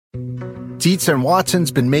Dietz and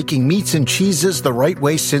Watson's been making meats and cheeses the right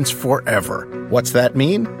way since forever. What's that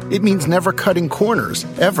mean? It means never cutting corners,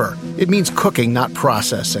 ever. It means cooking, not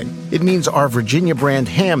processing. It means our Virginia brand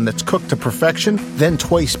ham that's cooked to perfection, then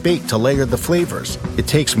twice baked to layer the flavors. It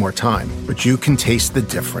takes more time, but you can taste the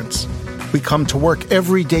difference. We come to work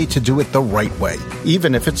every day to do it the right way,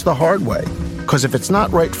 even if it's the hard way. Because if it's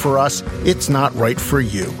not right for us, it's not right for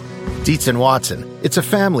you. Dietz and Watson, it's a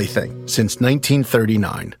family thing since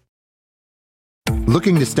 1939.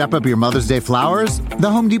 Looking to step up your Mother's Day flowers? The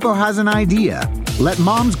Home Depot has an idea. Let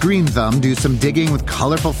Mom's Green Thumb do some digging with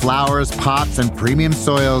colorful flowers, pots, and premium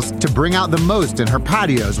soils to bring out the most in her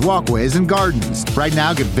patios, walkways, and gardens. Right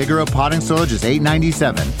now, get Vigoro potting soil just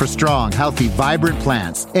 $8.97 for strong, healthy, vibrant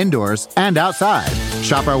plants, indoors and outside.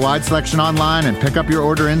 Shop our wide selection online and pick up your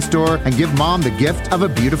order in-store and give Mom the gift of a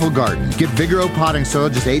beautiful garden. Get Vigoro potting soil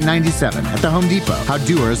just $8.97 at the Home Depot. How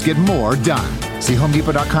doers get more done. See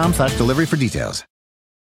homedepot.com/delivery for details.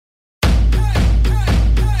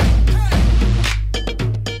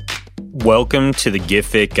 Welcome to the Get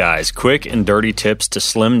Fit Guys, quick and dirty tips to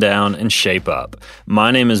slim down and shape up.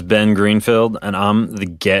 My name is Ben Greenfield, and I'm the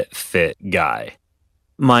Get Fit Guy.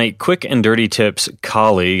 My quick and dirty tips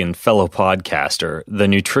colleague and fellow podcaster, the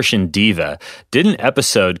Nutrition Diva, did an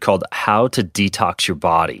episode called How to Detox Your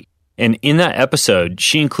Body. And in that episode,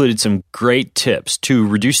 she included some great tips to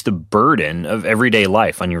reduce the burden of everyday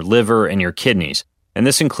life on your liver and your kidneys. And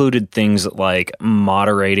this included things like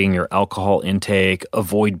moderating your alcohol intake,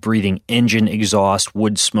 avoid breathing engine exhaust,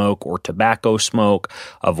 wood smoke, or tobacco smoke,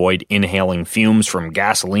 avoid inhaling fumes from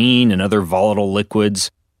gasoline and other volatile liquids,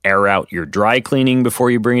 air out your dry cleaning before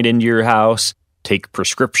you bring it into your house, take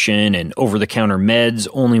prescription and over-the-counter meds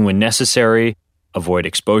only when necessary, avoid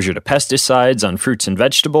exposure to pesticides on fruits and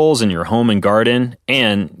vegetables in your home and garden,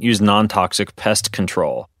 and use non-toxic pest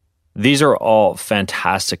control. These are all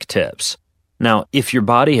fantastic tips. Now, if your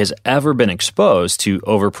body has ever been exposed to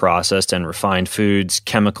overprocessed and refined foods,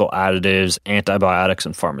 chemical additives, antibiotics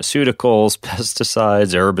and pharmaceuticals,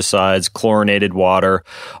 pesticides, herbicides, chlorinated water,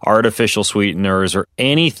 artificial sweeteners, or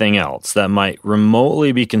anything else that might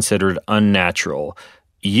remotely be considered unnatural,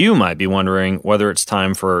 you might be wondering whether it's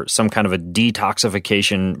time for some kind of a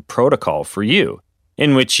detoxification protocol for you,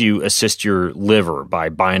 in which you assist your liver by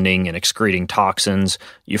binding and excreting toxins,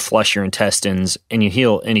 you flush your intestines, and you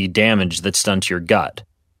heal any damage that's done to your gut.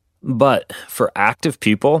 But for active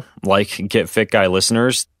people, like Get Fit Guy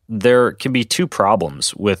listeners, there can be two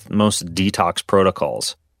problems with most detox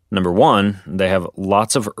protocols. Number one, they have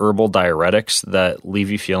lots of herbal diuretics that leave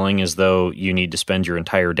you feeling as though you need to spend your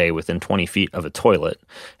entire day within 20 feet of a toilet.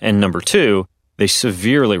 And number two, they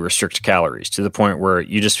severely restrict calories to the point where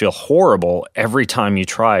you just feel horrible every time you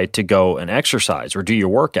try to go and exercise or do your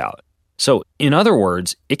workout. So, in other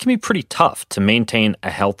words, it can be pretty tough to maintain a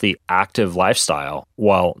healthy, active lifestyle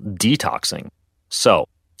while detoxing. So,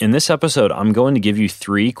 in this episode, I'm going to give you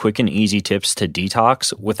 3 quick and easy tips to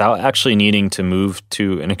detox without actually needing to move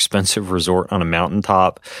to an expensive resort on a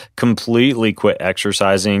mountaintop, completely quit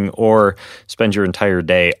exercising, or spend your entire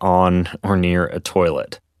day on or near a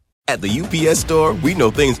toilet. At the UPS Store, we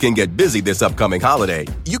know things can get busy this upcoming holiday.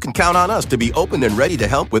 You can count on us to be open and ready to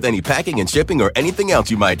help with any packing and shipping or anything else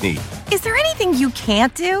you might need. Is there anything you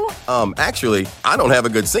can't do? Actually, I don't have a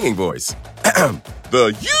good singing voice.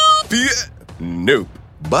 The UPS... Nope.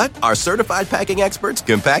 But our certified packing experts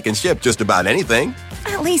can pack and ship just about anything.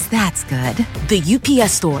 At least that's good. The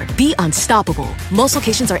UPS Store. Be unstoppable. Most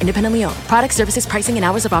locations are independently owned. Product, services, pricing, and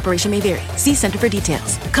hours of operation may vary. See Center for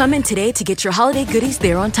details. Come in today to get your holiday goodies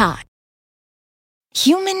there on time.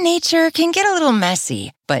 Human nature can get a little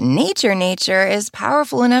messy, but nature is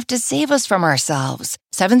powerful enough to save us from ourselves.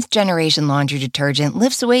 Seventh Generation Laundry Detergent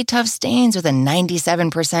lifts away tough stains with a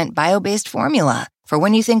 97% bio-based formula. For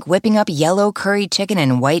when you think whipping up yellow curry chicken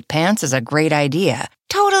in white pants is a great idea.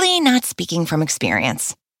 Totally not speaking from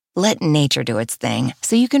experience. Let nature do its thing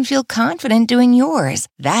so you can feel confident doing yours.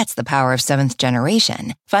 That's the power of Seventh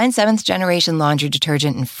Generation. Find Seventh Generation Laundry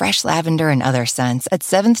Detergent in fresh lavender and other scents at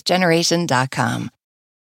seventhgeneration.com.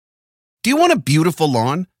 Do you want a beautiful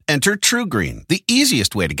lawn? Enter TruGreen, the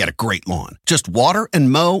easiest way to get a great lawn. Just water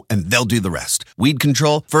and mow, and they'll do the rest. Weed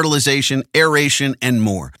control, fertilization, aeration, and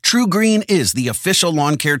more. TruGreen is the official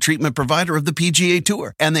lawn care treatment provider of the PGA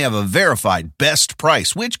Tour, and they have a verified best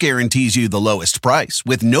price, which guarantees you the lowest price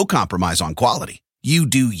with no compromise on quality. You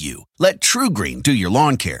do you. Let TruGreen do your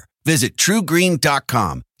lawn care. Visit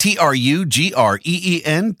TruGreen.com,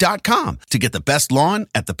 TruGreen.com to get the best lawn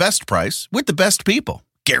at the best price with the best people.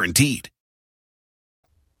 Guaranteed.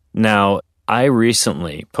 Now, I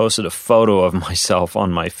recently posted a photo of myself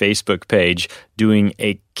on my Facebook page doing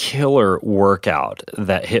a killer workout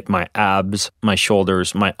that hit my abs, my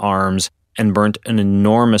shoulders, my arms, and burnt an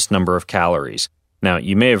enormous number of calories. Now,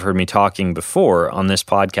 you may have heard me talking before on this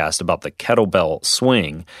podcast about the kettlebell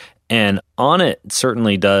swing, and Onnit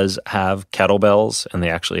certainly does have kettlebells, and they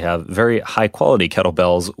actually have very high-quality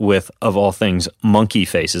kettlebells with, of all things, monkey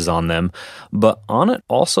faces on them. But Onnit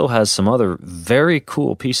also has some other very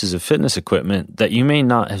cool pieces of fitness equipment that you may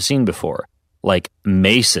not have seen before, like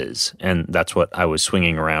maces, and that's what I was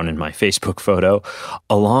swinging around in my Facebook photo,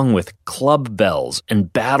 along with club bells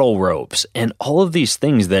and battle ropes, and all of these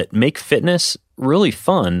things that make fitness really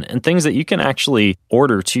fun and things that you can actually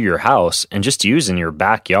order to your house and just use in your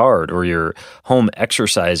backyard or your home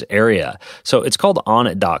exercise area. So it's called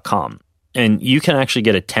Onnit.com. And you can actually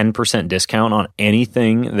get a 10% discount on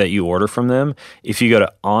anything that you order from them if you go to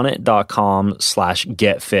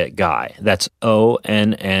onnit.com/getfitguy. That's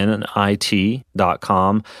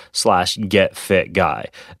ONNIT.com/getfitguy.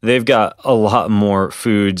 They've got a lot more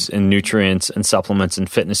foods and nutrients and supplements and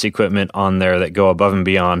fitness equipment on there that go above and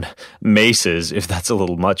beyond maces, if that's a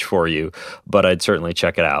little much for you. But I'd certainly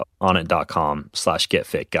check it out,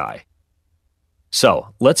 onnit.com/getfitguy.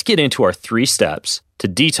 So let's get into our 3 steps to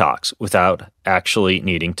detox without actually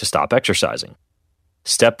needing to stop exercising.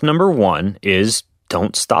 Step number 1 is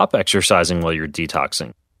don't stop exercising while you're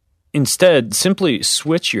detoxing. Instead, simply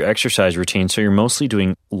switch your exercise routine so you're mostly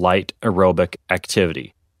doing light aerobic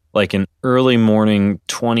activity, like an early morning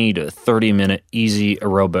 20 to 30 minute easy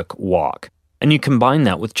aerobic walk. And you combine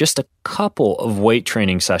that with just a couple of weight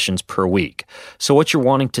training sessions per week. So what you're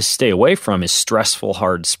wanting to stay away from is stressful,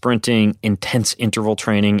 hard sprinting, intense interval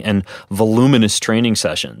training, and voluminous training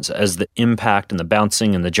sessions, as the impact and the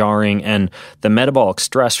bouncing and the jarring and the metabolic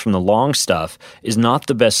stress from the long stuff is not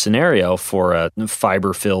the best scenario for a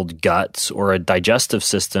fiber-filled gut or a digestive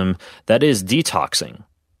system that is detoxing.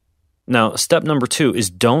 Now, step number 2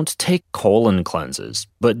 is don't take colon cleanses,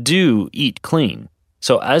 but do eat clean.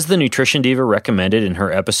 So as the Nutrition Diva recommended in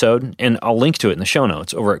her episode, and I'll link to it in the show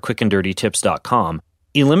notes over at quickanddirtytips.com,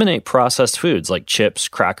 eliminate processed foods like chips,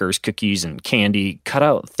 crackers, cookies, and candy. Cut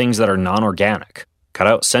out things that are non-organic. Cut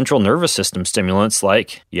out central nervous system stimulants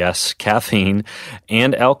like, yes, caffeine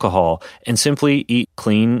and alcohol, and simply eat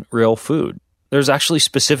clean, real food. There's actually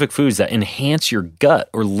specific foods that enhance your gut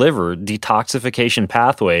or liver detoxification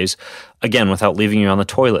pathways, again, without leaving you on the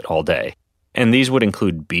toilet all day. And these would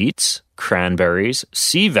include beets, cranberries,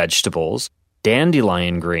 sea vegetables,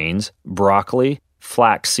 dandelion greens, broccoli,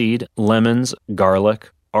 flaxseed, lemons, garlic,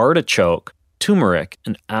 artichoke, turmeric,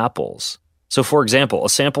 and apples. So for example, a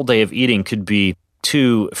sample day of eating could be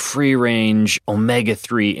 2 free-range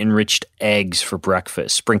omega-3 enriched eggs for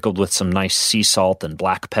breakfast, sprinkled with some nice sea salt and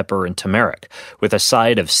black pepper and turmeric, with a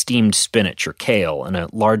side of steamed spinach or kale and a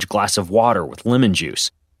large glass of water with lemon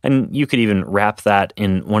juice. And you could even wrap that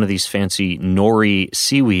in one of these fancy nori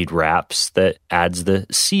seaweed wraps that adds the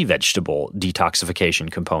sea vegetable detoxification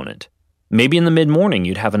component. Maybe in the mid-morning,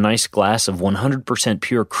 you'd have a nice glass of 100%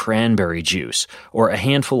 pure cranberry juice, or a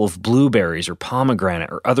handful of blueberries or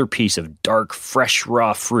pomegranate or other piece of dark, fresh,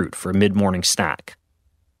 raw fruit for a mid-morning snack.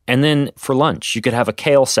 And then for lunch, you could have a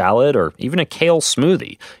kale salad or even a kale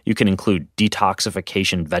smoothie. You can include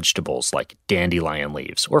detoxification vegetables like dandelion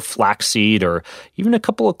leaves or flaxseed or even a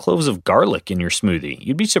couple of cloves of garlic in your smoothie.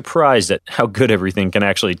 You'd be surprised at how good everything can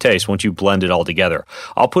actually taste once you blend it all together.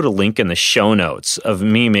 I'll put a link in the show notes of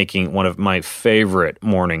me making one of my favorite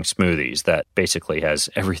morning smoothies that basically has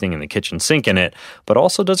everything in the kitchen sink in it, but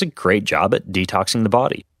also does a great job at detoxing the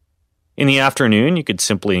body. In the afternoon, you could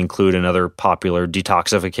simply include another popular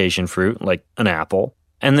detoxification fruit like an apple.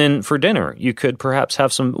 And then for dinner, you could perhaps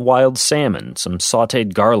have some wild salmon, some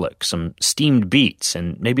sautéed garlic, some steamed beets,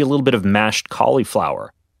 and maybe a little bit of mashed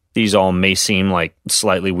cauliflower. These all may seem like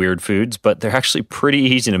slightly weird foods, but they're actually pretty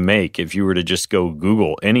easy to make if you were to just go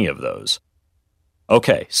Google any of those.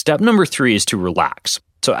 Okay, step number 3 is to relax.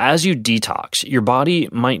 So as you detox, your body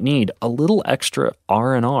might need a little extra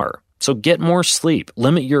R&R. So get more sleep,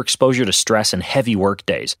 limit your exposure to stress and heavy work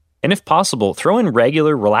days. And if possible, throw in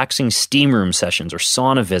regular relaxing steam room sessions or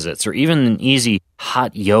sauna visits or even an easy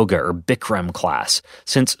hot yoga or Bikram class,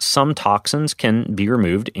 since some toxins can be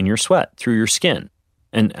removed in your sweat through your skin.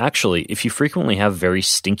 And actually, if you frequently have very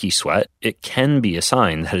stinky sweat, it can be a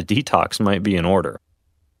sign that a detox might be in order.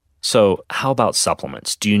 So how about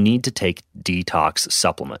supplements? Do you need to take detox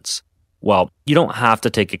supplements? Well, you don't have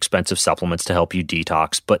to take expensive supplements to help you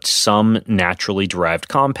detox, but some naturally derived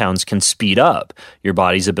compounds can speed up your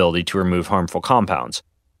body's ability to remove harmful compounds.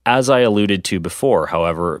 As I alluded to before,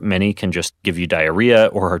 however, many can just give you diarrhea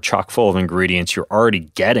or are chock full of ingredients you're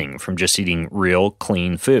already getting from just eating real,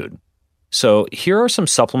 clean food. So here are some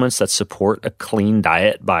supplements that support a clean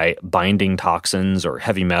diet by binding toxins or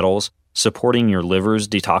heavy metals, supporting your liver's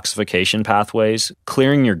detoxification pathways,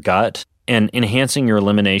 clearing your gut, and enhancing your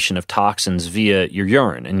elimination of toxins via your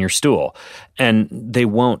urine and your stool. And they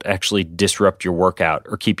won't actually disrupt your workout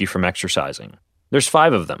or keep you from exercising. There's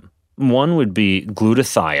 5 of them. One would be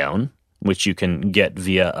glutathione, which you can get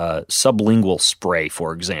via a sublingual spray,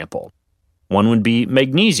 for example. One would be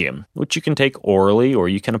magnesium, which you can take orally or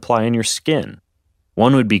you can apply in your skin.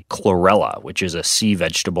 One would be chlorella, which is a sea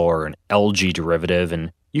vegetable or an algae derivative,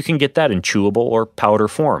 and you can get that in chewable or powder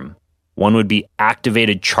form. One would be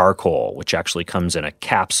activated charcoal, which actually comes in a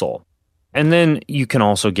capsule. And then you can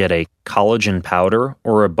also get a collagen powder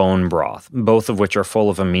or a bone broth, both of which are full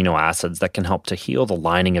of amino acids that can help to heal the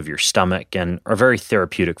lining of your stomach and are very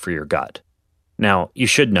therapeutic for your gut. Now, you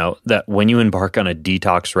should note that when you embark on a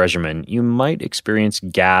detox regimen, you might experience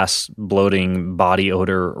gas, bloating, body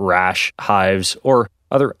odor, rash, hives, or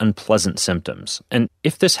other unpleasant symptoms. And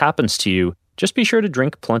if this happens to you, just be sure to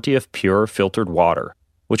drink plenty of pure filtered water,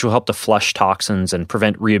 which will help to flush toxins and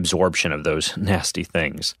prevent reabsorption of those nasty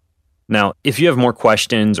things. Now, if you have more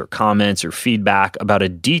questions or comments or feedback about a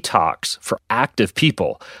detox for active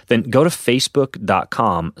people, then go to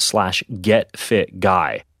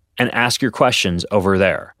facebook.com/getfitguy and ask your questions over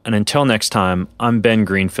there. And until next time, I'm Ben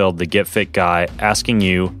Greenfield, the Get Fit Guy, asking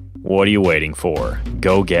you, what are you waiting for?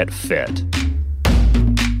 Go get fit.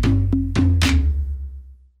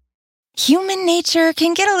 Human nature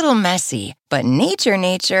can get a little messy, but nature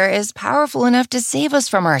is powerful enough to save us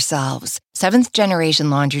from ourselves. 7th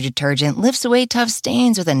Generation Laundry Detergent lifts away tough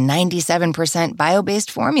stains with a 97%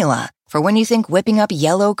 bio-based formula. For when you think whipping up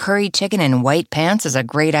yellow curry chicken in white pants is a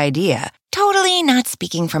great idea. Totally not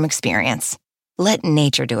speaking from experience. Let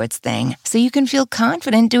nature do its thing so you can feel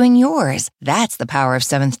confident doing yours. That's the power of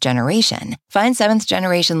 7th Generation. Find 7th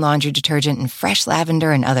Generation Laundry Detergent in fresh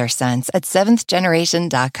lavender and other scents at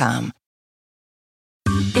 7thgeneration.com.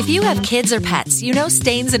 If you have kids or pets, you know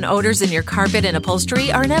stains and odors in your carpet and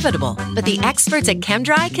upholstery are inevitable, but the experts at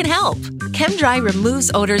ChemDry can help. ChemDry removes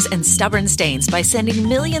odors and stubborn stains by sending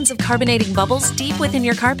millions of carbonating bubbles deep within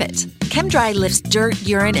your carpet. ChemDry lifts dirt,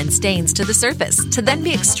 urine, and stains to the surface to then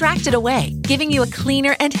be extracted away, giving you a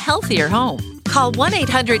cleaner and healthier home. Call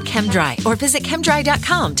 1-800-ChemDry or visit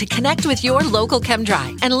chemdry.com to connect with your local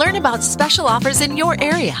ChemDry and learn about special offers in your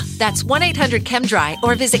area. That's 1-800-ChemDry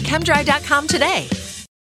or visit chemdry.com today.